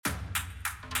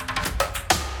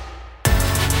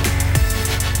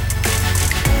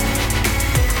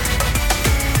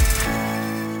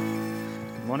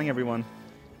everyone.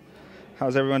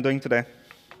 How's everyone doing today?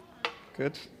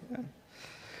 Good?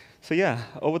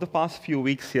 Over the past few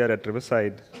weeks here at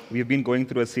Riverside, we've been going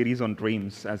through a series on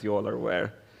dreams, as you all are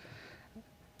aware,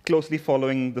 closely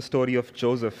following the story of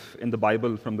Joseph in the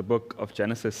Bible from the book of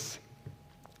Genesis.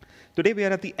 Today we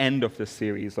are at the end of this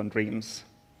series on dreams,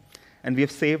 and we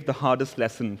have saved the hardest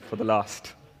lesson for the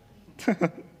last.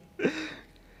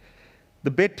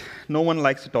 The bit no one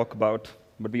likes to talk about,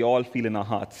 but we all feel in our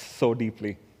hearts so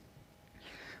deeply.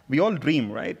 We all dream,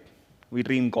 right? We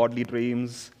dream godly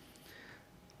dreams.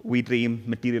 We dream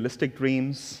materialistic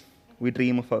dreams. We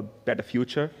dream of a better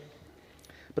future.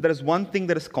 But there is one thing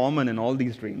that is common in all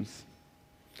these dreams,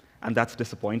 and that's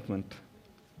disappointment.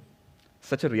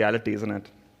 Such a reality, isn't it?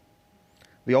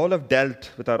 We all have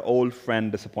dealt with our old friend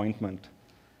disappointment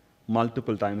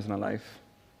multiple times in our life.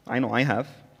 I know I have.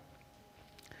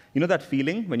 You know that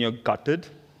feeling when you're gutted,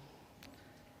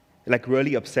 like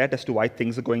really upset as to why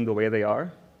things are going the way they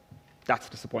are? That's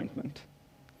disappointment.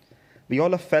 We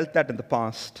all have felt that in the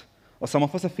past, or some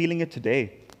of us are feeling it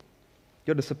today.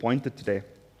 You're disappointed today.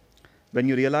 When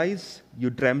you realize you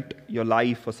dreamt your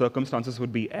life or circumstances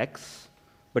would be X,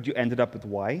 but you ended up with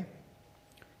Y.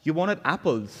 You wanted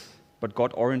apples, but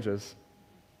got oranges.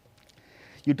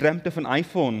 You dreamt of an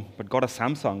iPhone, but got a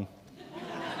Samsung.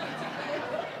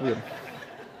 Weird.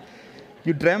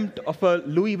 You dreamt of a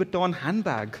Louis Vuitton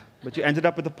handbag, but you ended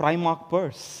up with a Primark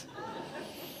purse.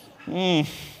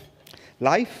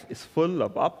 Life is full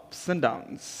of ups and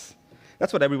downs.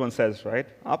 That's what everyone says, right?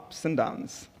 Ups and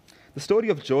downs. The story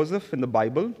of Joseph in the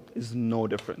Bible is no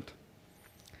different.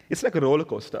 It's like a roller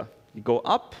coaster. You go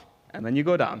up, and then you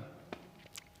go down.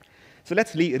 So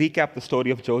let's recap the story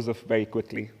of Joseph very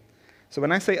quickly. So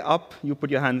when I say up, you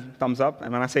put your thumbs up,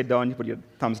 and when I say down, you put your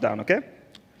thumbs down, okay?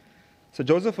 So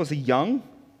Joseph was a young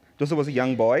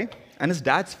boy, and his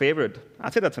dad's favorite.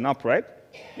 I'd say that's an up, right?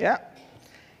 Yeah.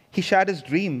 He shared his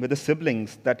dream with his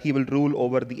siblings that he will rule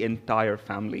over the entire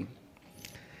family.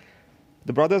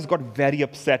 The brothers got very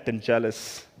upset and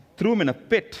jealous, threw him in a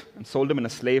pit, and sold him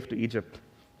as a slave to Egypt.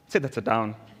 I'd say that's a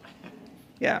down.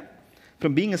 Yeah.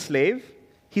 From being a slave,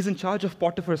 he's in charge of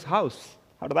Potiphar's house.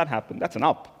 How did that happen? That's an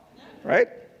up, right?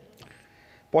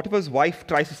 Potiphar's wife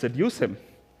tries to seduce him,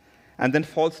 and then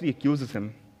falsely accuses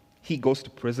him. He goes to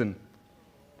prison.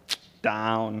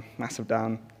 Down, massive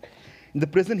down. In the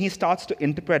prison, he starts to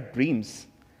interpret dreams,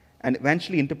 and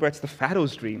eventually interprets the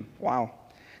Pharaoh's dream. Wow,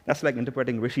 that's like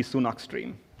interpreting Rishi Sunak's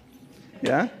dream.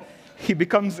 Yeah? He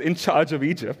becomes in charge of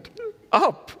Egypt.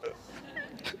 Up!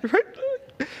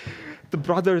 Right? The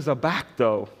brothers are back,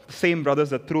 though. The same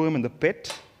brothers that threw him in the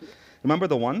pit. Remember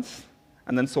the ones?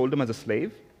 And then sold him as a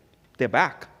slave? They're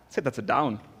back. Say that's a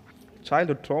down.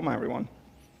 Childhood trauma, everyone.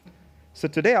 So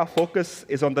today our focus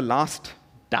is on the last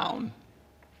down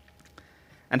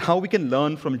and how we can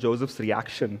learn from Joseph's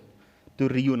reaction to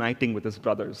reuniting with his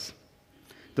brothers.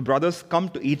 The brothers come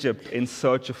to Egypt in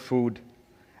search of food,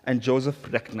 and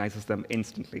Joseph recognizes them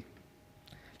instantly.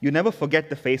 You never forget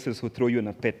the faces who threw you in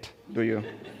a pit, do you?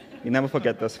 You never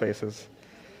forget those faces.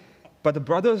 But the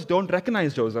brothers don't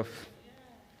recognize Joseph.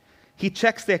 He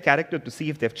checks their character to see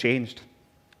if they've changed.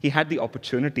 He had the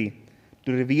opportunity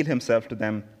to reveal himself to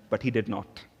them, but he did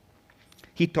not.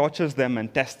 He tortures them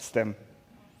and tests them.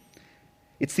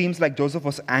 It seems like Joseph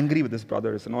was angry with his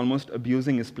brothers and almost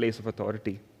abusing his place of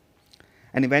authority.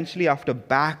 And eventually, after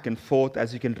back and forth,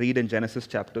 as you can read in Genesis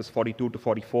chapters 42 to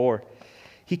 44,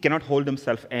 he cannot hold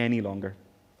himself any longer.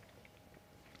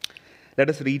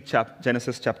 Let us read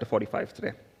Genesis chapter 45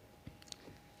 today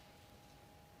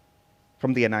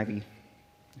from the NIV.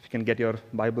 If you can get your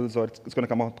Bibles, or it's going to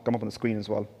come up on the screen as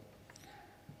well.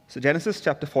 So Genesis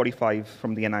chapter 45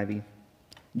 from the NIV.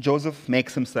 Joseph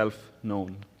makes himself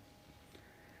known.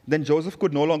 Then Joseph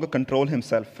could no longer control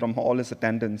himself from all his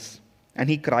attendants, and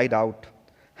he cried out,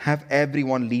 "Have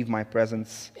everyone leave my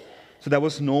presence." So there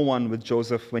was no one with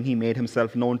Joseph when he made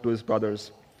himself known to his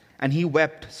brothers. And he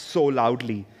wept so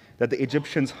loudly that the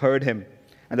Egyptians heard him,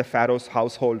 and the Pharaoh's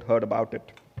household heard about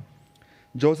it.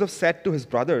 Joseph said to his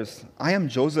brothers, "I am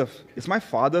Joseph. Is my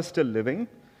father still living?"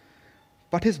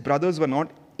 But his brothers were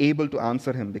not able to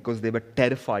answer him because they were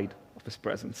terrified of his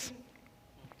presence.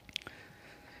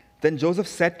 Then Joseph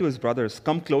said to his brothers,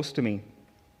 "Come close to me."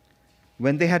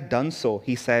 When they had done so,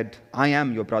 he said, "I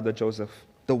am your brother Joseph,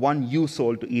 the one you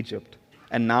sold to Egypt.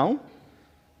 And now,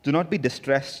 do not be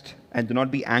distressed and do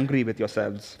not be angry with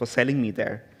yourselves for selling me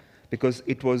there, because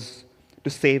it was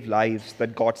to save lives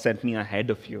that God sent me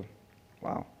ahead of you."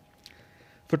 Wow.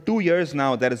 For 2 years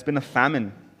now, there has been a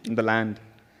famine in the land,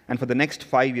 and for the next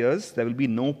 5 years, there will be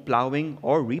no plowing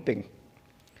or reaping.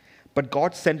 But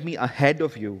God sent me ahead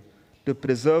of you to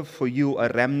preserve for you a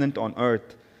remnant on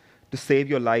earth to save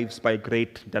your lives by a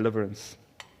great deliverance.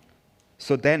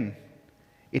 So then,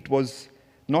 it was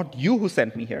not you who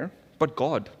sent me here, but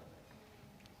God.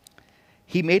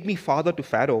 He made me father to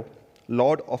Pharaoh,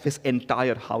 lord of his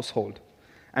entire household,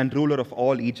 and ruler of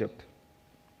all Egypt.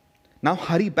 Now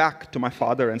hurry back to my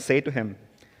father and say to him,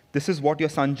 'This is what your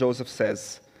son Joseph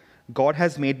says. God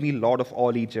has made me lord of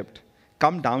all Egypt.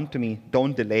 Come down to me,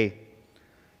 don't delay.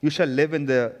 You shall live in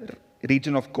the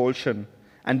region of Goshen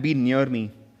and be near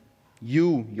me,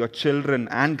 you, your children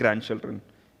and grandchildren,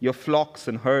 your flocks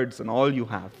and herds and all you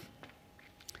have.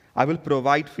 I will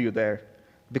provide for you there,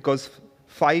 because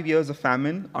 5 years of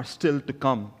famine are still to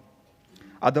come.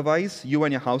 Otherwise, you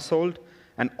and your household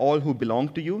and all who belong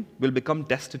to you will become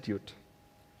destitute.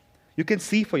 You can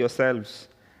see for yourselves,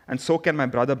 and so can my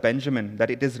brother Benjamin, that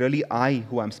it is really I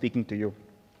who am speaking to you.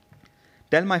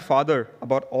 Tell my father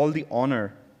about all the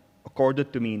honor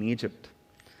accorded to me in Egypt,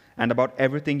 and about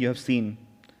everything you have seen,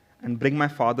 and bring my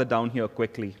father down here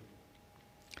quickly.'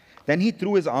 Then he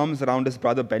threw his arms around his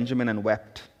brother Benjamin and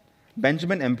wept.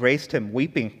 Benjamin embraced him,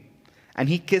 weeping, and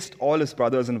he kissed all his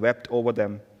brothers and wept over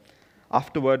them.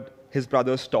 Afterward, his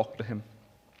brothers talked to him.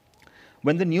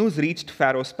 When the news reached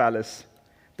Pharaoh's palace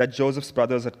that Joseph's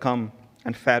brothers had come,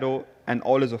 and Pharaoh and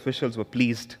all his officials were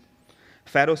pleased,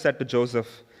 Pharaoh said to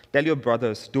Joseph, 'Tell your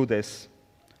brothers, do this.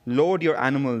 Load your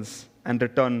animals and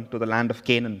return to the land of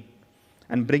Canaan,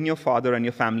 and bring your father and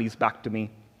your families back to me.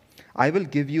 I will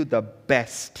give you the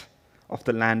best of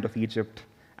the land of Egypt,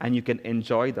 and you can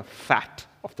enjoy the fat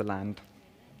of the land.'"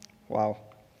 Wow.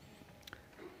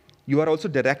 You are also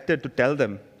directed to tell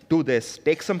them, "Do this,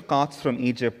 take some carts from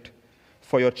Egypt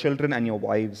for your children and your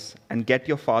wives, and get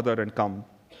your father and come.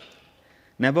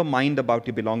 Never mind about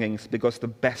your belongings, because the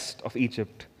best of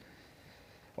Egypt,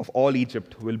 of all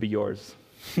Egypt, will be yours."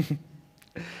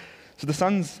 So the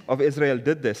sons of Israel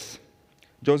did this.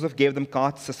 Joseph gave them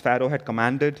carts as Pharaoh had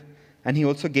commanded, and he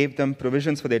also gave them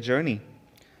provisions for their journey.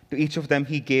 To each of them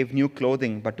he gave new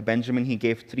clothing, but to Benjamin he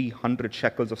gave 300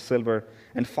 shekels of silver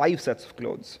and 5 sets of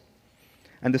clothes.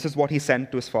 And this is what he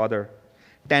sent to his father: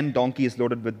 10 donkeys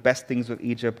loaded with best things of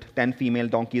Egypt, 10 female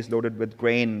donkeys loaded with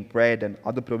grain, bread, and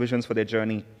other provisions for their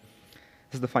journey.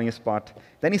 This is the funniest part.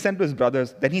 Then he sent his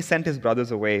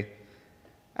brothers away.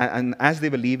 And as they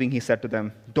were leaving, he said to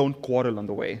them, "Don't quarrel on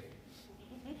the way."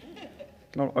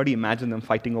 I can already imagine them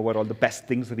fighting over all the best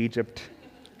things of Egypt.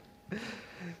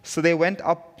 So they went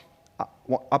up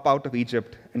out of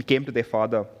Egypt and came to their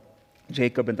father,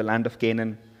 Jacob, in the land of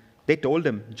Canaan. They told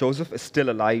him, "Joseph is still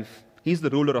alive. He's the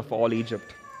ruler of all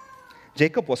Egypt."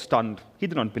 Jacob was stunned. He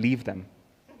did not believe them.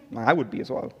 I would be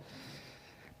as well.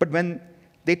 But when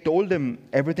they told him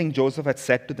everything Joseph had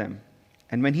said to them,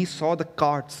 and when he saw the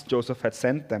carts Joseph had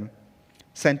sent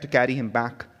to carry him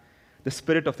back, the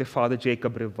spirit of their father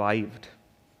Jacob revived.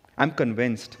 "I'm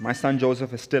convinced my son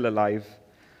Joseph is still alive.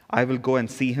 I will go and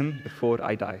see him before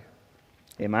I die."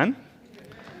 Amen?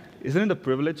 Isn't it a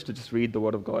privilege to just read the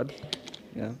Word of God?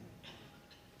 Yeah.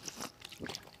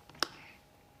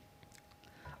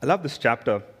 I love this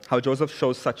chapter, how Joseph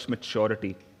shows such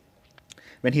maturity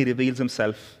when he reveals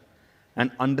himself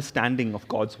and understanding of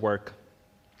God's work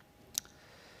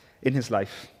in his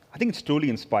life. I think it's truly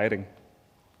inspiring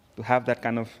to have that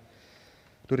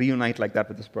to reunite like that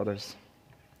with his brothers.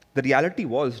 The reality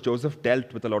was Joseph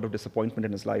dealt with a lot of disappointment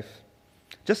in his life,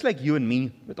 just like you and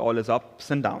me with all his ups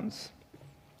and downs.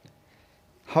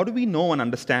 How do we know and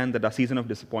understand that our season of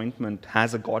disappointment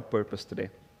has a God purpose today?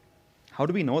 How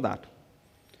do we know that?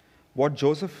 What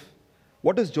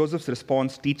does Joseph's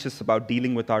response teach us about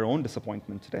dealing with our own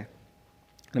disappointment today?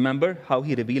 Remember how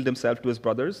he revealed himself to his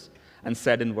brothers and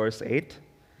said in verse 8,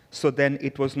 "So then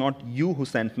it was not you who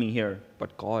sent me here,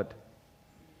 but God."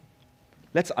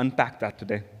 Let's unpack that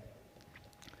today.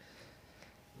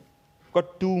 I've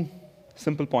got 2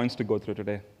 simple points to go through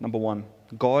today. Number 1,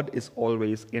 God is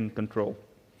always in control.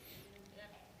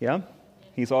 Yeah?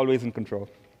 He's always in control.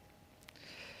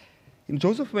 In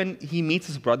Joseph, when he meets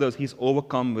his brothers, he's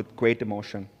overcome with great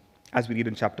emotion, as we read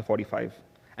in chapter 45,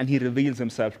 and he reveals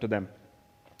himself to them.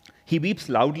 He weeps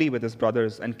loudly with his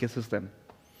brothers and kisses them.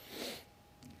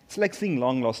 It's like seeing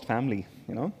long-lost family,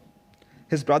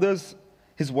 His brothers,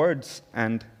 his words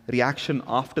and reaction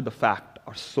after the fact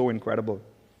are so incredible.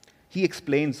 He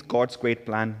explains God's great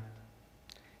plan.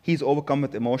 He's overcome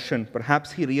with emotion.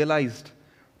 Perhaps he realized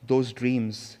those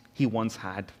dreams he once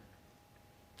had.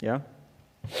 Yeah?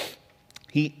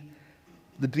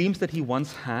 The dreams that he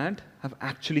once had have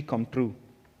actually come true.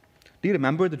 Do you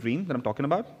remember the dream that I'm talking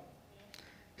about?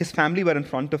 His family were in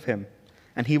front of him,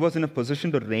 and he was in a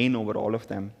position to reign over all of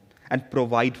them and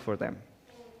provide for them.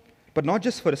 But not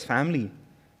just for his family,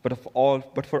 but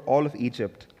for all of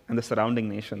Egypt and the surrounding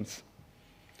nations.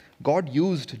 God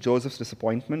used Joseph's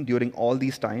disappointment during all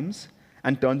these times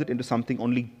and turned it into something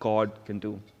only God can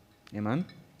do. Amen?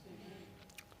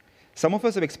 Some of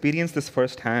us have experienced this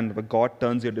firsthand, where God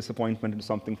turns your disappointment into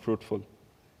something fruitful.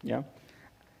 Yeah?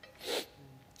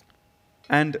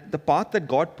 And the path that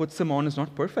God puts him on is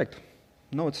not perfect.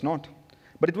 No, it's not.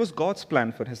 But it was God's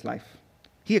plan for his life.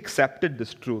 He accepted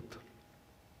this truth.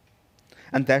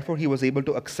 And therefore, he was able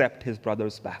to accept his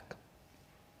brothers back.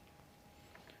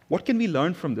 What can we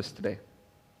learn from this today?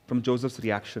 From Joseph's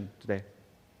reaction today?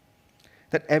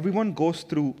 That everyone goes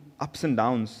through ups and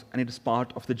downs, and it is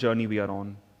part of the journey we are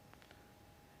on.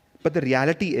 But the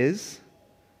reality is,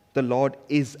 the Lord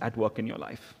is at work in your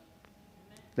life.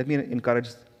 Let me encourage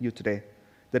you today.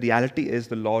 The reality is,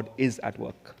 the Lord is at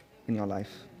work in your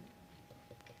life.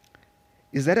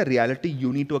 Is there a reality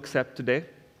you need to accept today,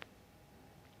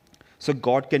 so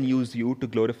God can use you to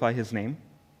glorify his name?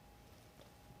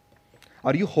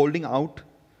 Are you holding out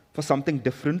for something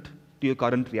different to your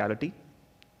current reality?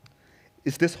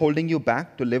 Is this holding you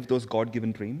back to live those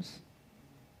God-given dreams?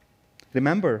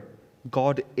 Remember,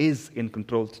 God is in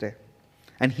control today,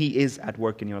 and he is at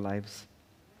work in your lives.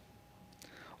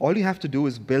 All you have to do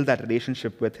is build that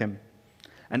relationship with him.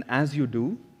 And as you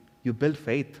do, you build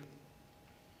faith.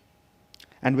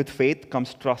 And with faith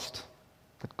comes trust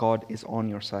that God is on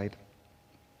your side.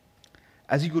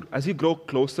 As you grow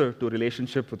closer to a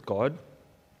relationship with God,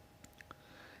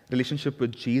 relationship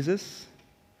with Jesus,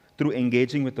 through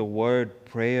engaging with the Word,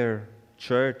 prayer,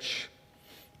 church,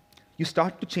 you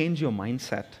start to change your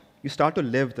mindset. You start to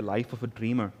live the life of a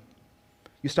dreamer.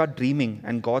 You start dreaming,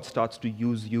 and God starts to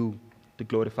use you to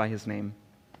glorify his name.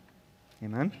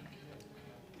 Amen?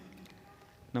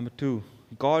 Number 2,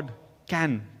 God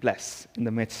can bless in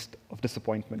the midst of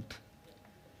disappointment.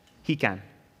 He can.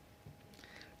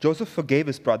 Joseph forgave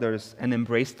his brothers and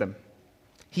embraced them.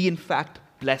 He, in fact,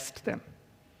 blessed them.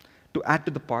 To add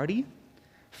to the party,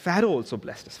 Pharaoh also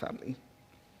blessed his family.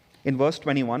 In verse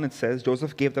 21, it says,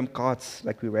 Joseph gave them carts,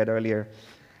 like we read earlier,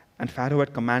 and Pharaoh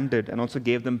had commanded and also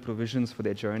gave them provisions for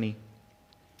their journey.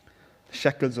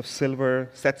 Shekels of silver,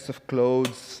 sets of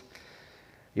clothes,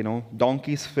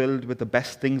 donkeys filled with the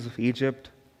best things of Egypt,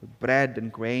 with bread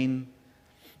and grain.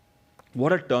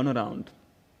 What a turnaround.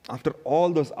 After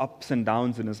all those ups and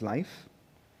downs in his life,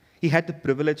 he had the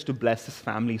privilege to bless his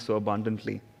family so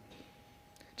abundantly.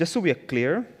 Just so we are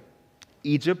clear,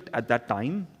 Egypt at that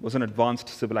time was an advanced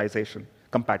civilization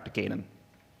compared to Canaan.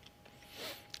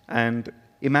 And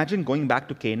imagine going back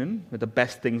to Canaan with the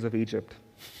best things of Egypt.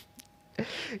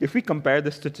 If we compare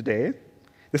this to today,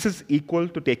 this is equal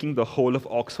to taking the whole of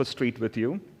Oxford Street with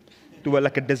you to a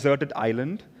deserted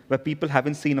island where people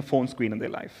haven't seen a phone screen in their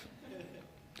life.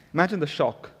 Imagine the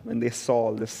shock when they saw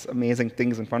all these amazing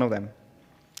things in front of them.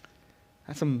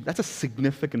 That's a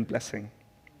significant blessing.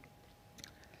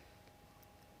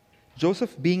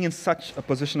 Joseph, being in such a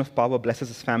position of power, blesses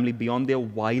his family beyond their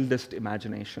wildest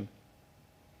imagination.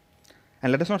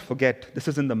 And let us not forget, this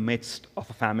is in the midst of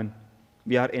a famine.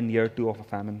 We are in year 2 of a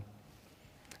famine.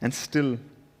 And still,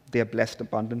 they are blessed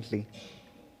abundantly.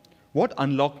 What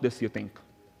unlocked this, you think?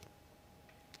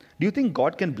 Do you think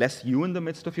God can bless you in the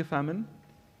midst of your famine?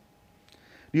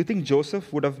 Do you think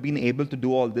Joseph would have been able to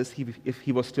do all this if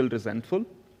he was still resentful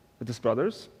with his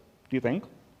brothers? Do you think?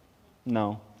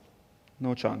 No.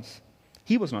 No chance.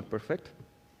 He was not perfect.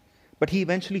 But he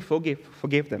eventually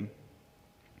forgave them.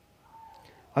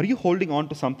 Are you holding on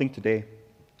to something today?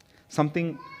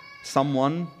 Something,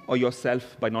 someone, or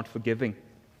yourself by not forgiving?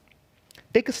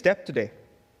 Take a step today.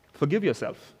 Forgive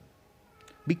yourself.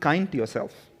 Be kind to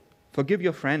yourself. Forgive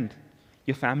your friend,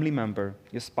 your family member,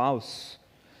 your spouse,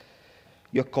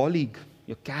 your colleague,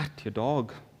 your cat, your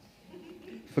dog.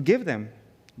 Forgive them.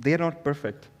 They are not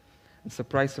perfect. And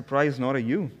surprise, surprise, nor are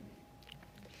you.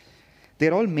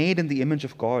 They're all made in the image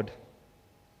of God.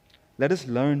 Let us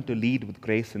learn to lead with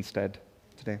grace instead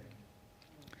today.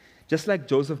 Just like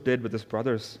Joseph did with his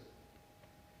brothers.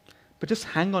 But just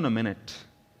hang on a minute.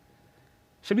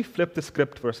 Should we flip the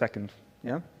script for a second?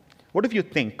 Yeah? What if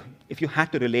you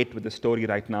had to relate with the story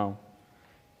right now,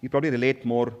 you probably relate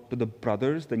more to the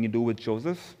brothers than you do with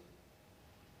Joseph?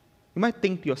 You might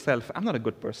think to yourself, I'm not a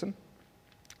good person.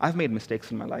 I've made mistakes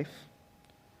in my life.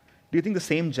 Do you think the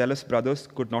same jealous brothers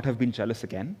could not have been jealous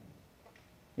again?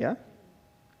 Yeah?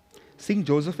 Seeing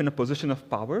Joseph in a position of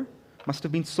power must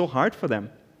have been so hard for them.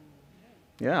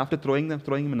 Yeah, after throwing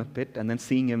him in a pit and then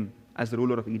seeing him as the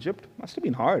ruler of Egypt, must have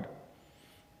been hard.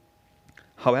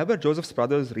 However, Joseph's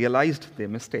brothers realized their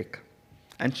mistake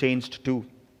and changed too,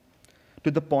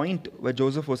 to the point where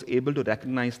Joseph was able to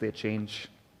recognize their change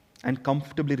and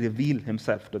comfortably reveal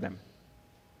himself to them.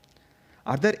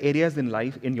 Are there areas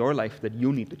in your life that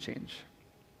you need to change?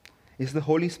 Is the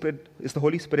Holy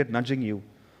Spirit nudging you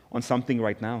on something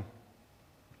right now?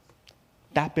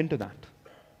 Tap into that.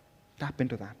 Tap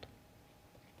into that.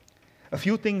 A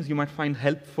few things you might find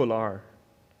helpful are,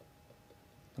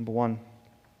 number one,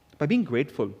 by being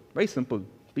grateful. Very simple,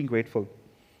 being grateful.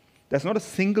 There's not a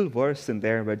single verse in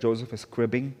there where Joseph is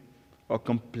cribbing or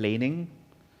complaining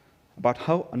about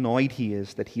how annoyed he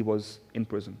is that he was in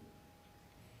prison.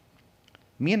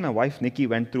 Me and my wife, Nikki,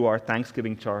 went through our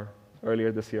Thanksgiving char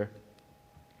earlier this year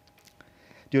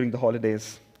during the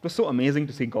holidays. It was so amazing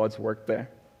to see God's work there.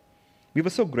 We were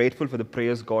so grateful for the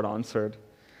prayers God answered,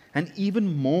 and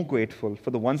even more grateful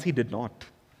for the ones He did not.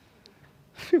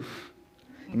 Phew.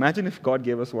 Imagine if God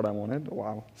gave us what I wanted.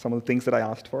 Wow, some of the things that I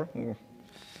asked for. Oh.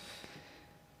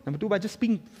 Number two, by just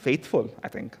being faithful, I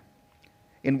think,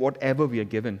 in whatever we are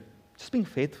given. Just being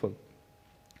faithful.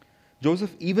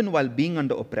 Joseph, even while being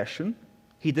under oppression,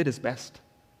 he did his best.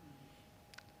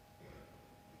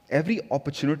 Every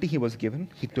opportunity he was given,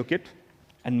 he took it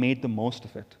and made the most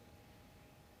of it.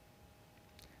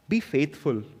 Be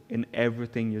faithful in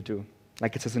everything you do,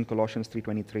 like it says in Colossians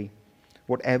 3:23.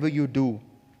 Whatever you do,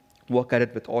 work at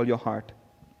it with all your heart,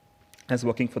 as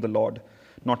working for the Lord,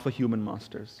 not for human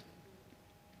masters.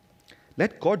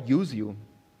 Let God use you.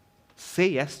 Say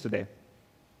yes today.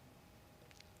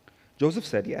 Joseph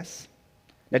said yes,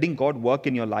 letting God work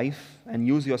in your life and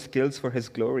use your skills for His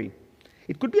glory.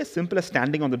 It could be as simple as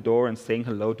standing on the door and saying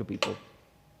hello to people.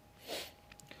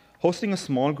 Hosting a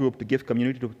small group to give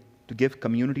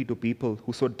community to people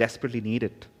who so desperately need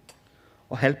it.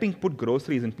 Or helping put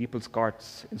groceries in people's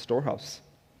carts in storehouse.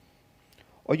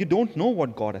 Or you don't know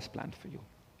what God has planned for you.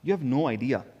 You have no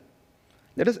idea.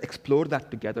 Let us explore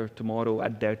that together tomorrow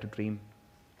at Dare to Dream.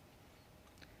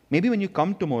 Maybe when you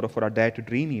come tomorrow for our Dare to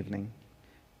Dream evening,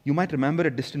 you might remember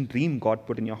a distant dream God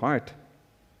put in your heart.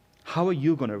 How are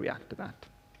you going to react to that?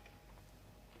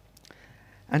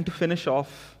 And to finish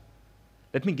off,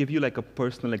 let me give you like a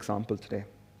personal example today.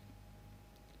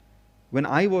 When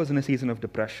I was in a season of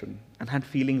depression and had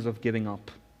feelings of giving up,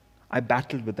 I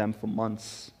battled with them for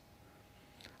months.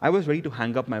 I was ready to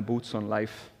hang up my boots on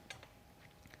life.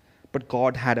 But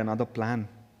God had another plan.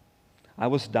 I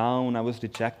was down, I was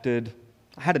dejected,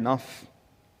 I had enough.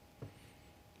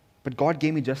 But God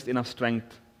gave me just enough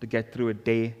strength to get through it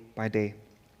day by day.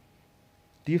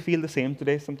 Do you feel the same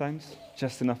today sometimes?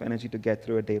 Just enough energy to get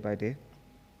through it day by day?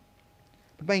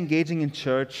 But by engaging in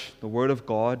church, the Word of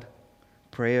God,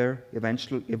 prayer,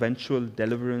 eventual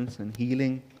deliverance and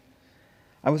healing,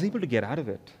 I was able to get out of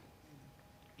it.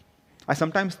 I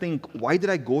sometimes think, why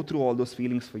did I go through all those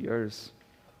feelings for years?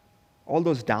 All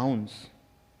those downs?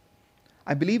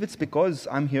 I believe it's because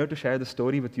I'm here to share the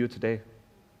story with you today.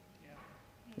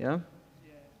 Yeah?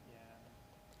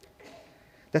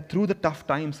 That through the tough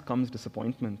times comes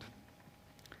disappointment.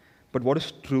 But what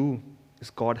is true is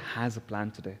God has a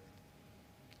plan today.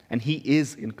 And He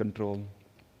is in control.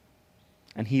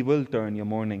 And He will turn your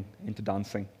mourning into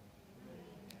dancing.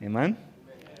 Amen?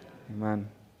 Amen.